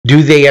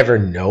Do they ever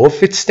know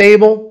if it's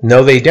stable?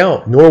 No, they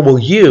don't, nor will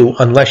you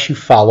unless you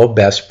follow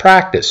best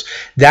practice.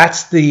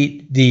 That's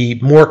the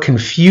more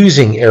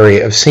confusing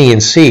area of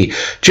CNC.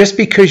 Just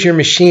because your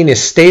machine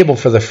is stable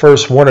for the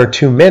first 1 or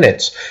 2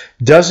 minutes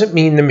doesn't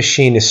mean the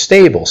machine is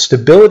stable.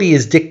 Stability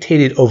is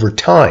dictated over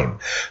time.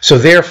 So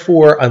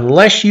therefore,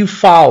 unless you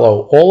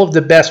follow all of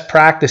the best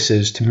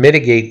practices to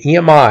mitigate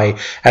EMI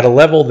at a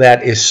level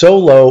that is so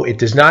low it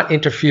does not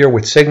interfere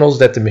with signals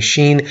that the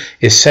machine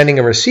is sending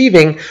and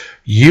receiving,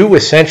 you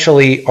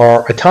essentially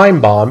are a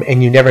time bomb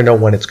and you never know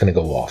when it's going to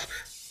go off.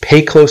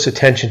 Pay close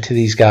attention to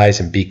these guys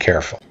and be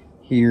careful.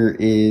 Here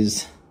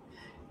is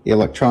the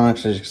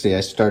electronics. As you can see,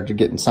 I started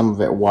getting some of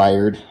it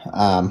wired.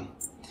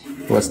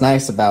 What's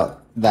nice about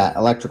that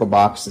electrical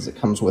box is it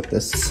comes with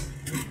this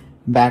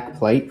back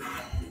plate.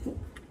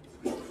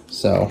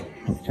 So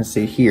you can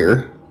see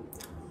here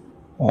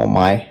all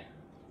my...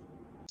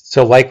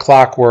 So like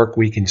clockwork,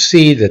 we can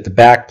see that the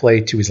back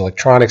plate to his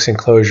electronics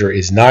enclosure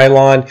is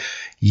nylon.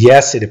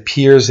 Yes, it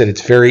appears that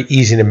it's very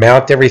easy to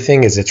mount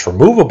everything as it's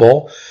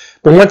removable,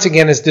 but once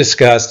again, as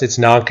discussed, it's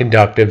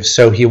non-conductive,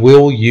 so he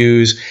will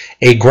use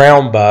a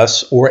ground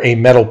bus or a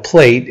metal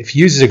plate. If he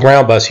uses a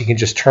ground bus, he can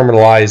just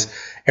terminalize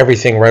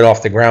everything right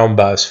off the ground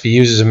bus. If he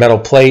uses a metal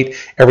plate,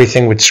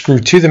 everything would screw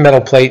to the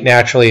metal plate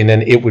naturally, and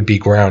then it would be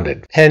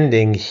grounded.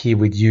 Pending, he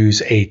would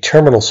use a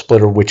terminal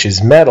splitter, which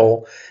is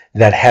metal,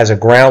 that has a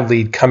ground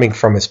lead coming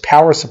from his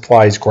power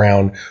supply's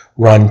ground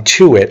run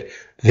to it,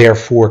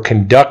 therefore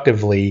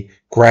conductively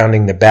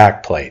grounding the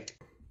back plate.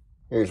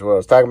 Here's what I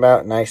was talking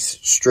about. Nice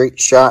straight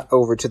shot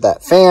over to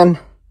that fan.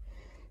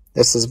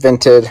 This is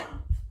vented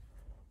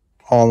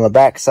on the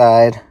back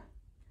side,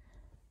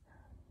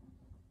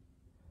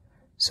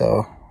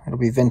 so it'll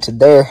be vented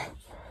there.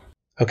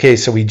 Okay,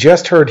 so we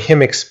just heard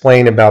him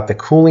explain about the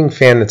cooling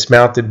fan that's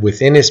mounted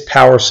within his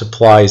power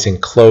supply's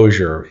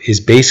enclosure is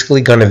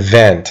basically going to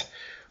vent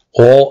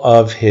all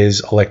of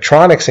his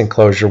electronics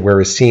enclosure where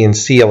his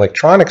CNC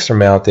electronics are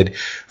mounted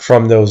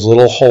from those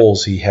little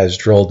holes he has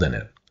drilled in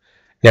it.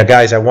 Now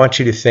guys, I want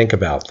you to think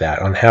about that,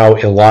 on how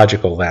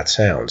illogical that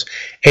sounds.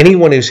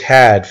 Anyone who's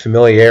had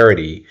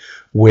familiarity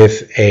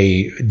with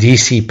a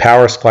DC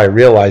power supply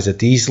realize that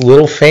these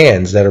little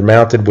fans that are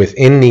mounted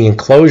within the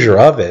enclosure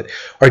of it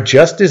are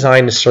just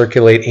designed to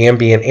circulate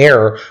ambient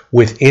air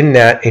within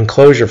that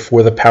enclosure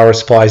for the power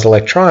supply's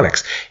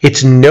electronics.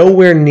 It's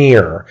nowhere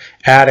near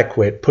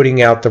adequate putting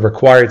out the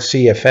required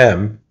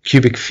CFM,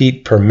 cubic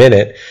feet per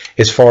minute,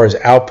 as far as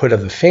output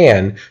of the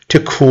fan to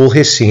cool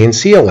his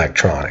CNC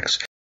electronics.